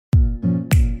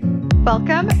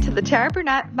Welcome to the Tara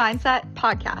Burnett Mindset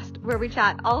Podcast, where we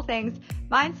chat all things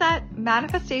mindset,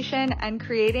 manifestation, and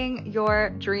creating your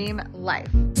dream life.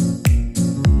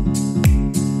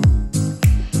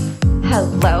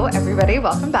 Hello, everybody.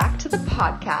 Welcome back to the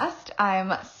podcast.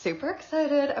 I'm super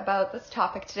excited about this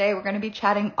topic today. We're going to be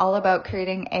chatting all about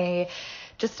creating a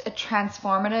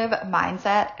transformative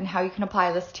mindset and how you can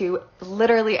apply this to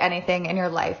literally anything in your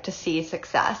life to see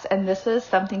success. And this is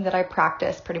something that I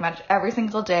practice pretty much every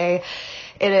single day.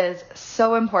 It is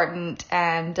so important.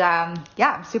 And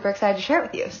I'm super excited to share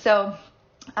it with you. So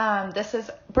this is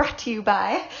brought to you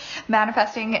by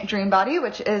Manifesting Dream Body,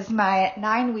 which is my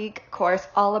 9-week course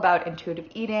all about intuitive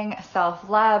eating,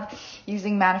 self-love,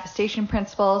 using manifestation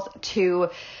principles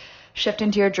to shift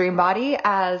into your dream body.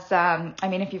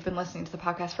 If you've been listening to the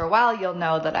podcast for a while, you'll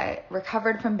know that I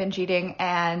recovered from binge eating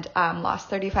and lost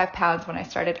 35 pounds when I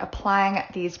started applying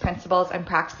these principles and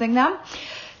practicing them.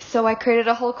 So I created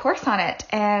a whole course on it,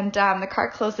 and the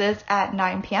cart closes at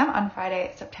 9 p.m. on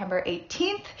Friday, September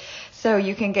 18th. So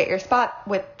you can get your spot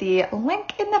with the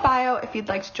link in the bio if you'd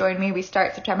like to join me. We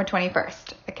start September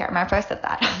 21st. I can't remember if I said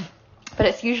that. But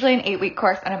it's usually an 8-week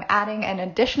course, and I'm adding an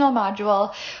additional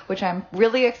module, which I'm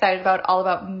really excited about, all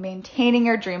about maintaining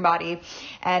your dream body.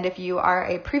 And if you are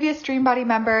a previous Dream Body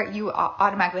member, you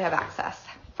automatically have access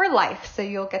for life, so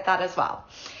you'll get that as well.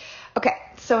 Okay,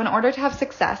 so in order to have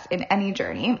success in any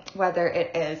journey, whether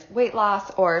it is weight loss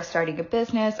or starting a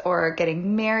business or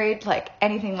getting married, like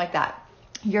anything like that,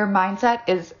 your mindset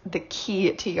is the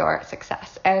key to your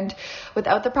success. And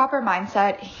without the proper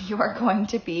mindset, you are going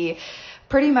to be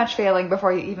pretty much failing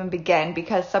before you even begin,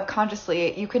 because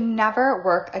subconsciously you can never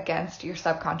work against your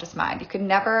subconscious mind. You can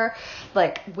never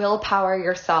willpower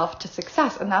yourself to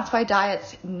success. And that's why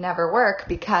diets never work,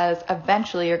 because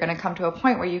eventually you're going to come to a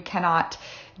point where you cannot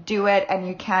do it and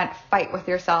you can't fight with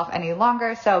yourself any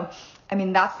longer. So,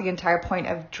 that's the entire point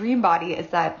of Dream Body, is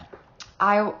that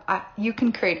you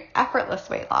can create effortless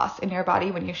weight loss in your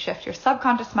body when you shift your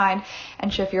subconscious mind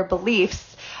and shift your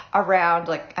beliefs around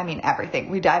everything.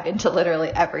 We dive into literally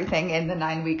everything in the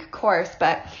 9-week course,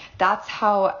 but that's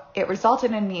how it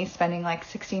resulted in me spending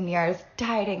 16 years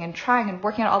dieting and trying and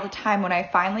working out all the time. When I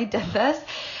finally did this,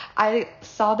 I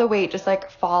saw the weight just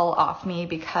fall off me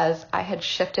because I had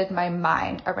shifted my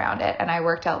mind around it, and I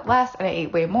worked out less and I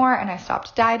ate way more and I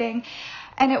stopped dieting.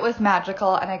 And it was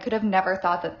magical, and I could have never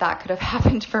thought that could have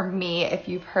happened for me if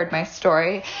you've heard my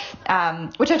story,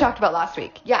 which I talked about last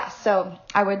week. Yeah, so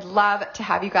I would love to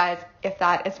have you guys if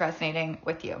that is resonating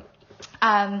with you.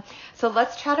 So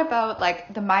let's chat about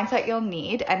the mindset you'll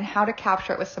need and how to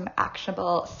capture it with some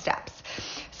actionable steps.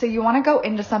 So you want to go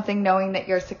into something knowing that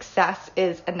your success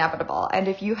is inevitable. And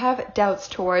if you have doubts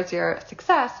towards your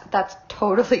success, that's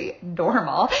totally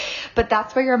normal. But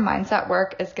that's where your mindset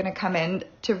work is going to come in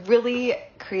to really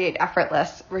create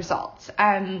effortless results.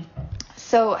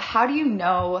 So how do you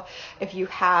know if you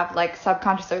have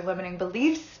subconscious or limiting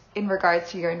beliefs in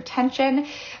regards to your intention?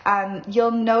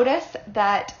 You'll notice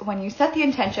that when you set the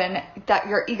intention, that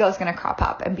your ego is going to crop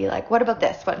up and be like, what about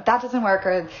this? What, that doesn't work,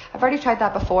 or I've already tried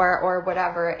that before, or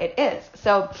whatever it is.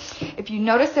 So if you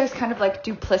notice there's kind of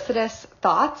duplicitous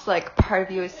thoughts, part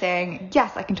of you is saying,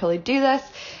 yes, I can totally do this,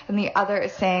 and the other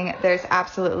is saying there's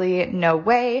absolutely no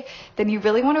way, then you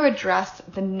really want to address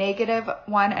the negative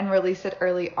one and release it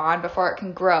early on before it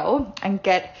can grow and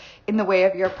get in the way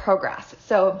of your progress.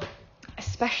 So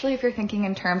especially if you're thinking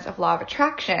in terms of law of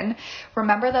attraction,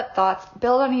 remember that thoughts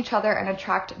build on each other and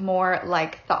attract more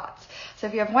like thoughts. So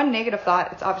if you have one negative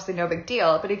thought, it's obviously no big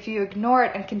deal. But if you ignore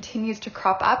it and continues to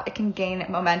crop up, it can gain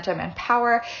momentum and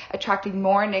power, attracting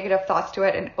more negative thoughts to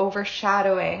it and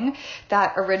overshadowing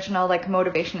that original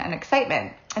motivation and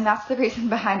excitement. And that's the reason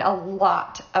behind a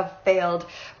lot of failed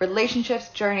relationships,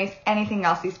 journeys, anything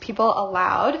else. These people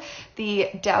allowed the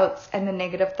doubts and the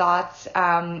negative thoughts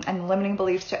and limiting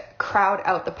beliefs to crowd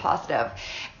out the positive.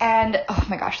 And oh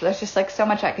my gosh, there's just so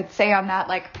much I could say on that.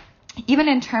 Even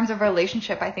in terms of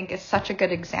relationship, I think is such a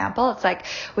good example. It's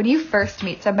when you first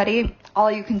meet somebody, all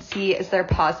you can see is their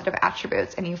positive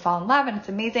attributes, and you fall in love and it's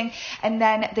amazing. And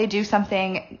then they do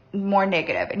something more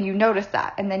negative and you notice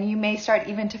that. And then you may start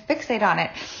even to fixate on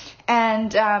it.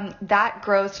 And that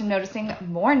grows to noticing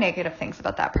more negative things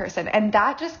about that person. And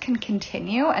that just can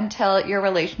continue until your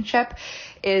relationship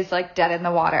is dead in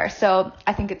the water. So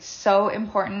I think it's so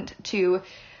important to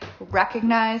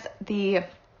recognize the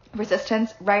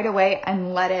resistance right away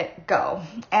and let it go.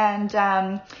 And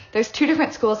there's 2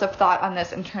 different schools of thought on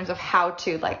this in terms of how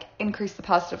to increase the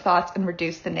positive thoughts and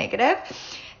reduce the negative.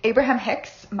 Abraham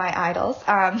Hicks, my idols,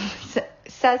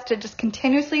 says to just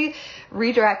continuously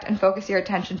redirect and focus your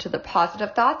attention to the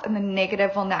positive thoughts, and the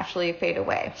negative will naturally fade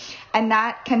away. And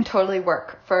that can totally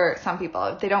work for some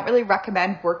people. They don't really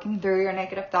recommend working through your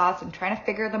negative thoughts and trying to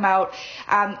figure them out.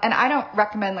 And I don't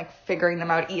recommend like figuring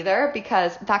them out either,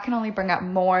 because that can only bring up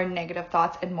more negative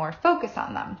thoughts and more focus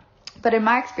on them. But in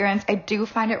my experience, I do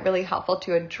find it really helpful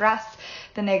to address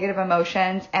the negative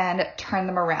emotions and turn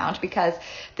them around, because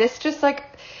this just like,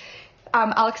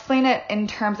 I'll explain it in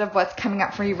terms of what's coming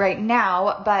up for you right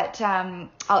now, but I'm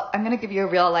going to give you a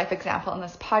real life example in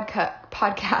this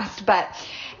podcast. But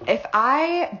if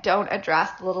I don't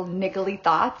address the little niggly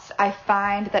thoughts, I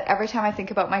find that every time I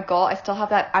think about my goal, I still have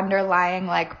that underlying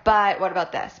like, but what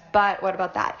about this? But what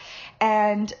about that?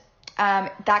 And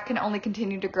that can only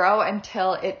continue to grow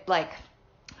until it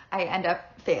I end up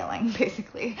failing,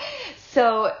 basically.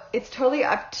 So it's totally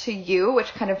up to you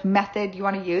which kind of method you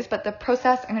want to use, but the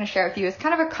process I'm going to share with you is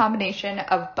kind of a combination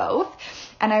of both.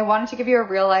 And I wanted to give you a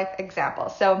real life example.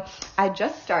 So I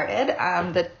just started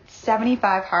the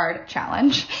 75 hard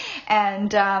challenge.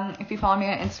 And if you follow me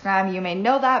on Instagram, you may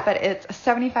know that, but it's a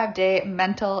 75-day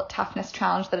mental toughness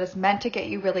challenge that is meant to get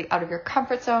you really out of your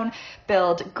comfort zone,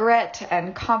 build grit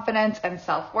and confidence and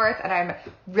self-worth. And I'm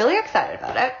really excited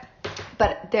about it.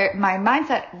 But my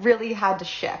mindset really had to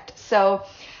shift. So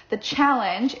the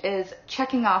challenge is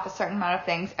checking off a certain amount of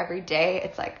things every day.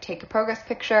 It's like take a progress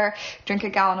picture, drink a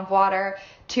gallon of water,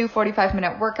 2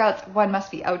 45-minute workouts. One must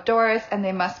be outdoors and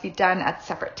they must be done at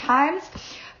separate times.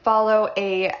 Follow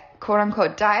a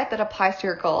quote-unquote diet that applies to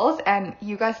your goals. And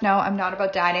you guys know I'm not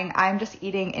about dieting. I'm just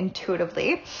eating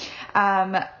intuitively.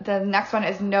 The next one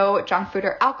is no junk food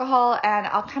or alcohol. And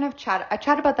I'll kind of I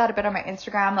chat about that a bit on my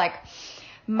Instagram. Like,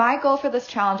 my goal for this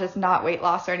challenge is not weight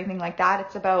loss or anything like that.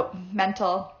 It's about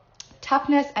mental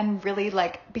toughness and really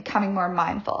like becoming more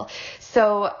mindful.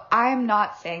 So I'm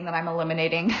not saying that I'm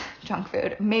eliminating junk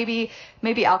food. Maybe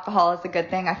alcohol is a good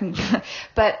thing.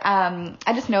 But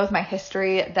I just know with my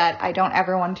history that I don't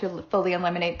ever want to fully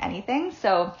eliminate anything.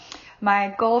 So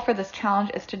my goal for this challenge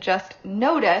is to just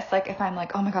notice, like if I'm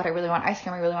like, oh my God, I really want ice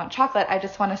cream, I really want chocolate, I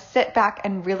just want to sit back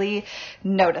and really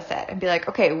notice it and be like,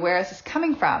 okay, where is this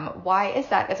coming from? Why is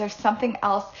that? Is there something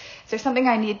else? Is there something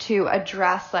I need to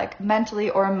address like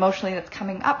mentally or emotionally that's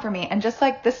coming up for me? And just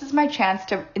like, this is my chance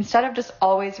to, instead of just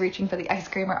always reaching for the ice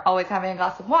cream or always having a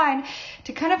glass of wine,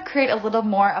 to kind of create a little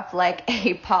more of like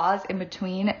a pause in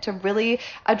between to really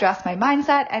address my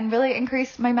mindset and really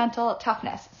increase my mental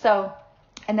toughness.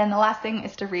 And then the last thing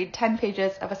is to read 10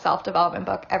 pages of a self-development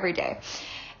book every day.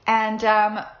 And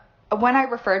when I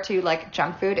refer to like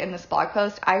junk food in this blog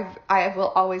post, I will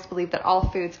always believe that all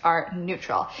foods are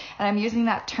neutral. And I'm using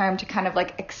that term to kind of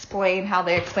like explain how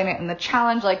they explain it in the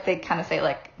challenge. Like they kind of say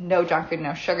like no junk food,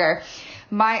 no sugar.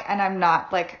 And I'm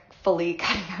not like fully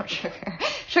cutting out sugar.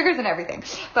 Sugar's in everything.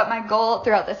 But my goal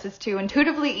throughout this is to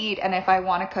intuitively eat. And if I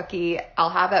want a cookie,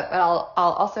 I'll have it. But I'll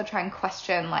also try and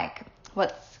question like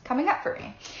what's coming up for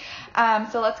me.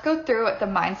 So let's go through the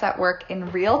mindset work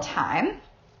in real time.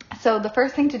 So the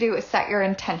first thing to do is set your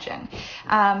intention.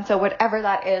 So whatever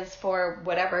that is for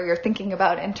whatever you're thinking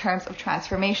about in terms of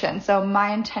transformation. So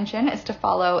my intention is to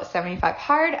follow 75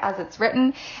 hard as it's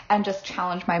written and just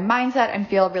challenge my mindset and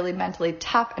feel really mentally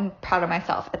tough and proud of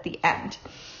myself at the end.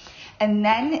 And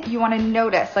then you want to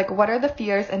notice, like, what are the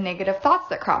fears and negative thoughts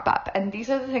that crop up? And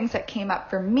these are the things that came up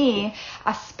for me,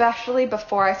 especially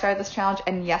before I started this challenge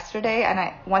and yesterday.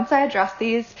 And once I addressed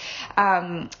these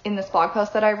in this blog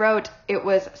post that I wrote, it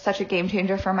was such a game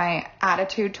changer for my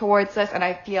attitude towards this. And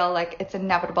I feel like it's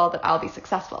inevitable that I'll be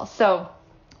successful. So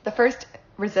the first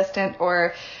resistant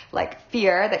or like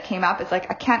fear that came up is like,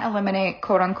 I can't eliminate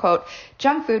quote unquote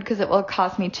junk food because it will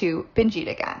cause me to binge eat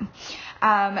again.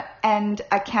 And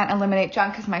I can't eliminate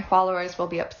junk because my followers will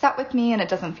be upset with me and it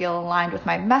doesn't feel aligned with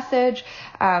my message.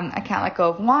 I can't let go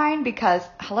of wine because,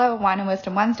 hello, Wine and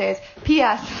Wisdom Wednesdays.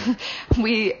 P.S.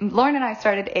 Lauren and I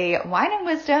started a Wine and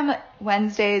Wisdom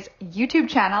Wednesdays YouTube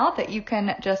channel that you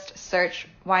can just search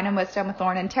Wine and Wisdom with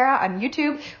Lauren and Tara on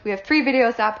YouTube. We have 3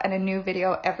 videos up and a new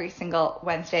video every single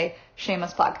Wednesday.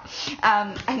 Shameless plug.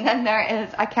 And then there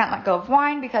is I can't let go of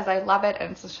wine because I love it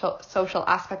and it's a social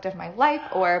aspect of my life,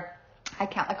 or I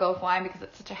can't let go of wine because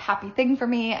it's such a happy thing for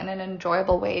me and an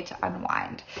enjoyable way to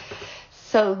unwind.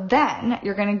 So then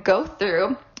you're going to go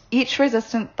through each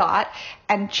resistant thought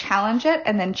and challenge it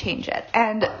and then change it.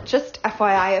 And just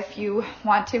FYI, if you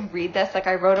want to read this, like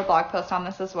I wrote a blog post on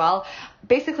this as well.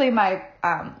 Basically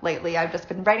lately I've just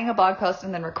been writing a blog post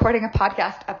and then recording a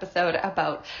podcast episode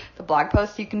about the blog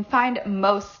post. You can find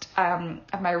most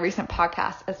of my recent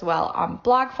podcasts as well on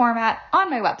blog format on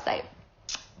my website.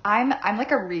 I'm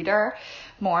like a reader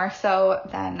more so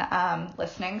than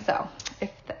listening. So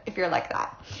if you're like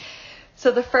that.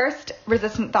 So the first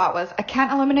resistant thought was, I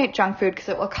can't eliminate junk food because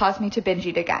it will cause me to binge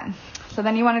eat again. So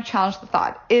then you want to challenge the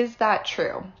thought. Is that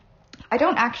true? I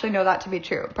don't actually know that to be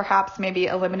true. Perhaps maybe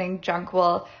eliminating junk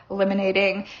food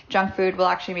will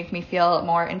actually make me feel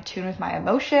more in tune with my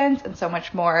emotions and so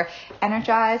much more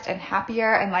energized and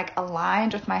happier and like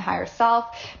aligned with my higher self.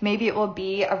 Maybe it will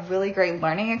be a really great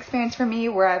learning experience for me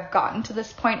where I've gotten to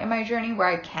this point in my journey where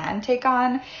I can take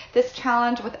on this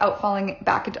challenge without falling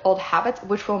back into old habits,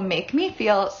 which will make me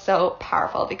feel so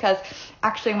powerful. Because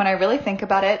actually, when I really think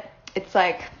about it, it's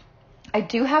like, I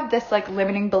do have this like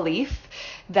limiting belief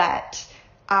that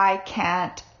I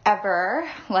can't ever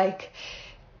like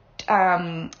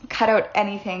cut out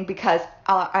anything because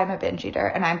I'm a binge eater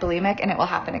and I'm bulimic and it will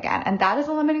happen again. And that is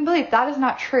a limiting belief. That is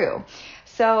not true.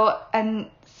 So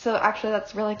actually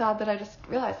that's really glad that I just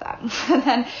realized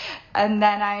that. and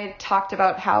then I talked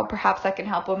about how perhaps I can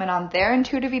help women on their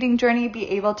intuitive eating journey be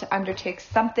able to undertake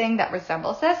something that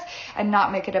resembles this and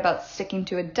not make it about sticking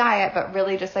to a diet, but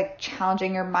really just like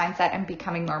challenging your mindset and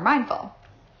becoming more mindful.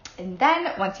 And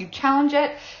then once you challenge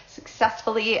it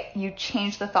successfully, you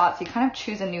change the thought. So you kind of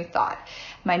choose a new thought.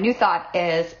 My new thought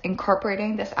is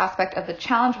incorporating this aspect of the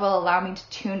challenge will allow me to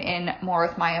tune in more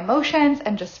with my emotions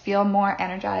and just feel more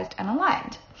energized and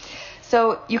aligned.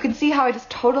 So you can see how I just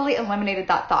totally eliminated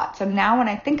that thought. So now when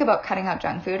I think about cutting out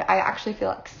junk food, I actually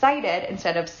feel excited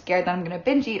instead of scared that I'm going to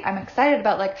binge eat. I'm excited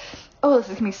about like, oh, this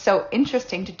is going to be so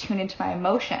interesting to tune into my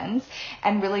emotions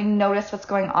and really notice what's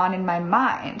going on in my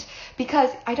mind, because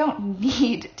I don't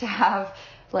need to have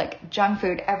like junk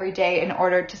food every day in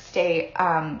order to stay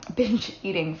binge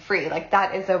eating free. Like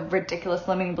that is a ridiculous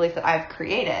limiting belief that I've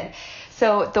created.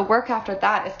 So the work after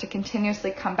that is to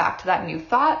continuously come back to that new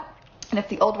thought. And if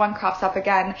the old one crops up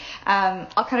again,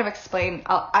 I'll kind of explain.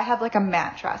 I have like a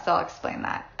mantra, so I'll explain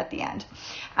that at the end.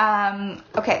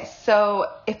 Okay, so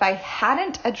if I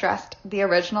hadn't addressed the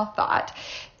original thought,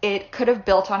 it could have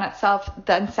built on itself,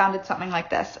 then sounded something like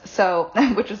this. So,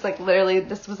 which was like literally,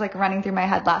 this was like running through my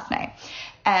head last night.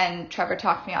 And Trevor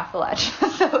talked me off the ledge.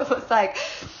 So it was like,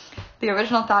 the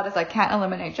original thought is I can't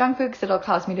eliminate junk food because it'll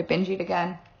cause me to binge eat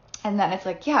again. And then it's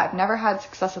like, yeah, I've never had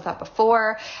success with that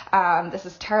before. This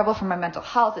is terrible for my mental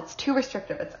health. It's too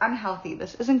restrictive. It's unhealthy.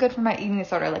 This isn't good for my eating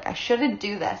disorder. Like I shouldn't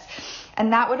do this.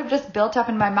 And that would have just built up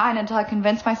in my mind until I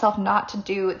convinced myself not to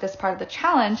do this part of the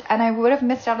challenge. And I would have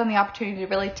missed out on the opportunity to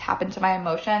really tap into my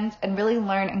emotions and really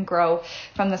learn and grow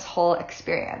from this whole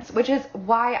experience, which is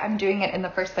why I'm doing it in the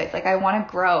first place. Like I want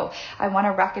to grow. I want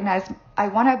to recognize, I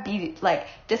want to be like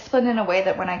disciplined in a way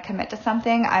that when I commit to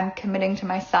something, I'm committing to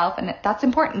myself. And that's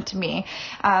important to me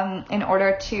in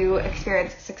order to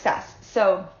experience success.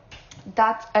 So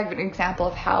that's an example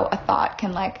of how a thought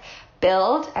can like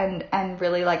build and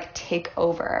really like take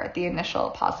over the initial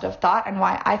positive thought, and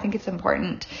why I think it's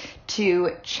important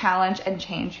to challenge and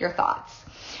change your thoughts.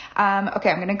 Okay,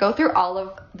 I'm going to go through all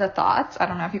of the thoughts. I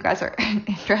don't know if you guys are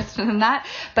interested in that,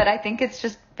 but I think it's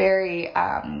just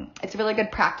it's really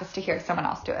good practice to hear someone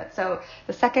else do it. So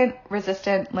the second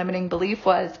resistant limiting belief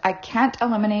was, I can't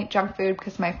eliminate junk food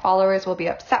because my followers will be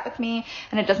upset with me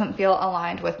and it doesn't feel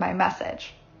aligned with my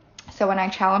message. So when I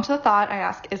challenge the thought, I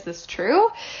ask, is this true?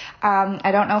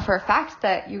 I don't know for a fact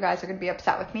that you guys are going to be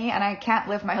upset with me, and I can't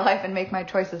live my life and make my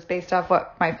choices based off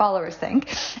what my followers think.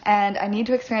 And I need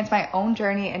to experience my own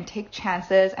journey and take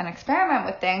chances and experiment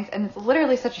with things. And it's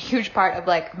literally such a huge part of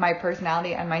like my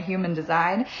personality and my human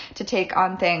design to take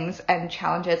on things and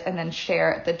challenges and then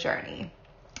share the journey.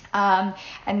 And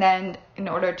then in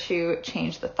order to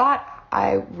change the thought,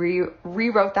 I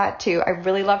rewrote that too. I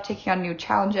really love taking on new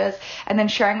challenges and then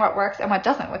sharing what works and what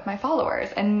doesn't with my followers.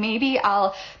 And maybe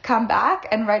I'll come back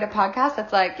and write a podcast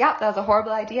that's like, yeah, that was a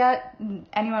horrible idea.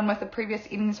 Anyone with a previous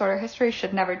eating disorder history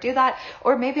should never do that.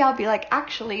 Or maybe I'll be like,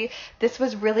 actually, this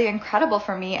was really incredible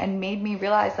for me and made me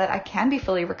realize that I can be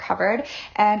fully recovered,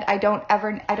 and I don't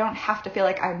have to feel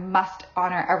like I must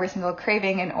honor every single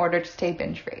craving in order to stay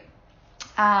binge free.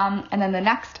 And then the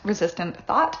next resistant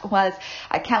thought was,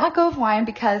 I can't let go of wine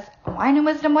because Wine and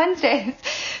Wisdom Wednesdays.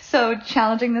 So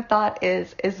challenging the thought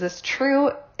is this true?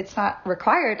 It's not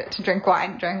required to drink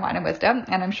wine during Wine and Wisdom.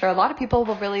 And I'm sure a lot of people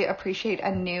will really appreciate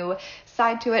a new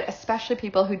side to it, especially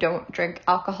people who don't drink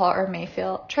alcohol or may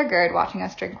feel triggered watching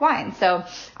us drink wine. So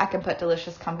I can put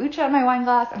delicious kombucha in my wine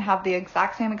glass and have the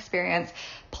exact same experience.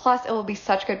 Plus, it will be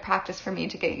such good practice for me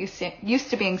to get used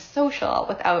to being social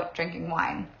without drinking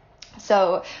wine.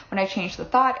 So when I changed the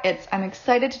thought, I'm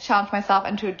excited to challenge myself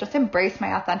and to just embrace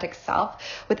my authentic self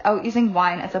without using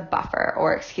wine as a buffer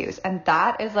or excuse. And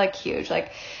that is like huge.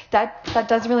 Like that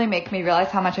does really make me realize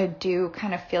how much I do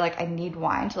kind of feel like I need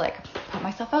wine to like put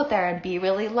myself out there and be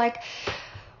really like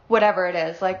whatever it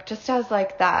is, like just as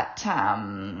like that,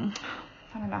 I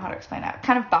don't know how to explain it,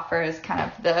 kind of buffer is kind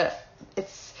of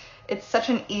it's such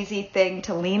an easy thing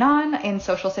to lean on in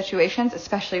social situations,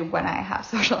 especially when I have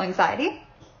social anxiety.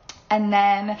 And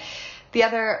then the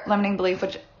other limiting belief,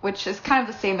 which is kind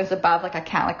of the same as above, like I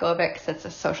can't let go of it because it's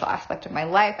a social aspect of my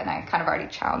life and I kind of already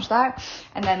challenged that.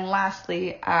 And then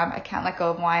lastly, I can't let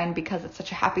go of wine because it's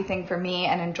such a happy thing for me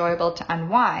and enjoyable to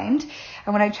unwind.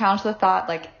 And when I challenge the thought,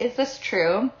 like, is this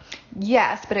true?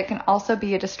 Yes, but it can also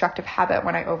be a destructive habit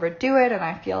when I overdo it and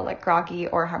I feel like groggy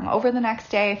or hungover the next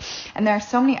day. And there are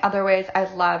so many other ways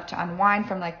I love to unwind,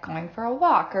 from like going for a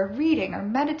walk or reading or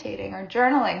meditating or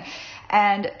journaling.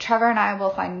 And Trevor and I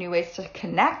will find new ways to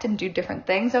connect and do different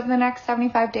things over the next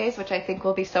 75 days, which I think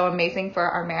will be so amazing for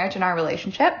our marriage and our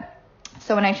relationship.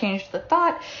 So when I changed the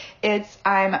thought,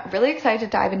 I'm really excited to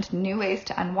dive into new ways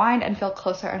to unwind and feel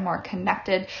closer and more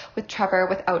connected with Trevor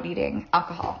without needing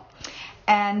alcohol.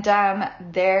 And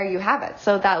there you have it.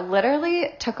 So that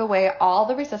literally took away all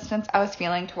the resistance I was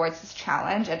feeling towards this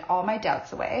challenge and all my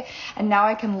doubts away. And now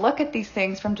I can look at these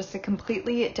things from just a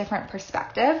completely different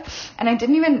perspective. And I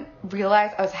didn't even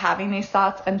realize I was having these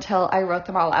thoughts until I wrote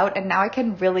them all out. And now I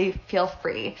can really feel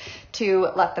free to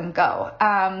let them go.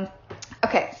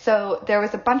 Okay, so there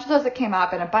was a bunch of those that came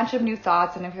up and a bunch of new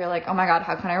thoughts. And if you're like, oh my God,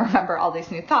 how can I remember all these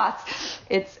new thoughts?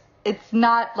 It's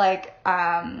not like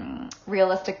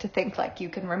realistic to think like you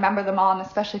can remember them all, and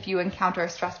especially if you encounter a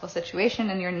stressful situation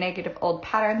and your negative old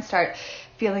patterns start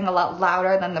feeling a lot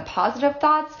louder than the positive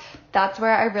thoughts, that's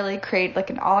where I really create like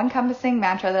an all-encompassing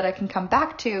mantra that I can come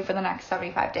back to for the next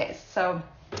 75 days. So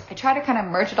I try to kind of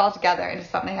merge it all together into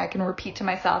something I can repeat to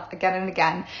myself again and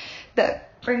again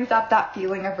that brings up that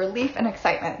feeling of relief and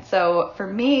excitement. So for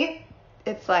me,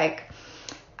 it's like,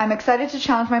 I'm excited to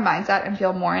challenge my mindset and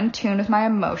feel more in tune with my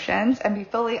emotions and be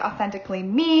fully authentically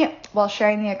me while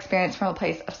sharing the experience from a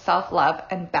place of self-love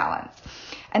and balance.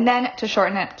 And then to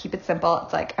shorten it, keep it simple,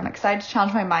 it's like, I'm excited to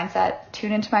challenge my mindset,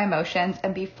 tune into my emotions,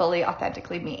 and be fully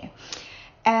authentically me.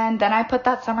 And then I put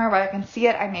that somewhere where I can see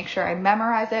it. I make sure I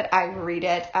memorize it. I read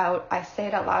it out. I say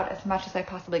it out loud as much as I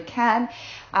possibly can.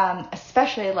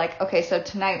 Especially like, okay, so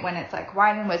tonight when it's like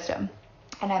wine and wisdom,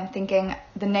 and I'm thinking,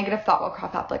 the negative thought will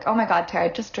crop up like, oh my God,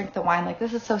 Tara, just drink the wine. Like,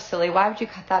 this is so silly. Why would you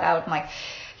cut that out? And like,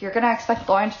 you're going to expect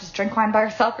Lauren to just drink wine by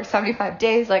herself for 75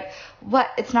 days. Like,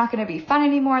 what? It's not going to be fun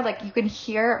anymore. Like, you can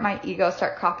hear my ego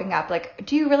start cropping up. Like,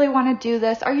 do you really want to do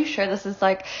this? Are you sure this is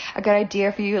like a good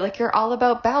idea for you? Like, you're all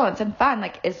about balance and fun.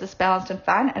 Like, is this balanced and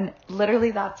fun? And literally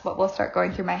that's what will start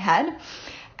going through my head.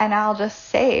 And I'll just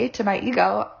say to my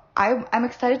ego, I'm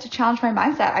excited to challenge my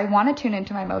mindset. I want to tune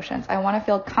into my emotions. I want to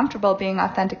feel comfortable being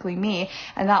authentically me,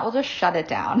 and that will just shut it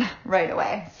down right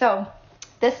away. So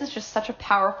this is just such a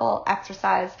powerful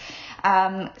exercise.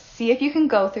 See if you can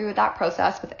go through that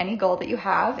process with any goal that you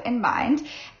have in mind,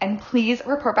 and please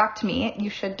report back to me. You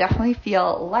should definitely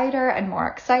feel lighter and more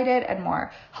excited and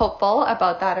more hopeful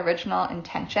about that original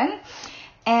intention.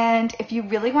 And if you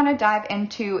really want to dive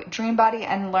into Dream Body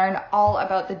and learn all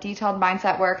about the detailed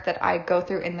mindset work that I go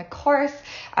through in the course,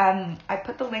 I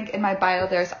put the link in my bio.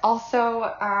 There's also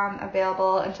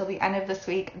available until the end of this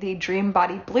week, the Dream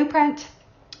Body Blueprint,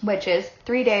 which is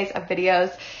 3 days of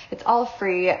videos. It's all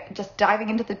free, just diving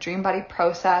into the Dream Body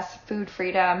process, food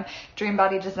freedom, Dream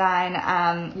Body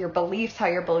design, your beliefs, how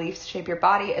your beliefs shape your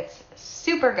body. It's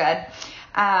super good.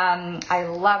 I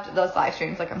loved those live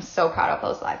streams. Like, I'm so proud of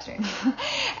those live streams.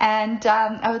 And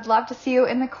I would love to see you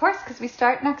in the course because we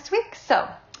start next week. So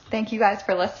thank you guys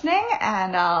for listening,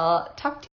 and I'll talk to you.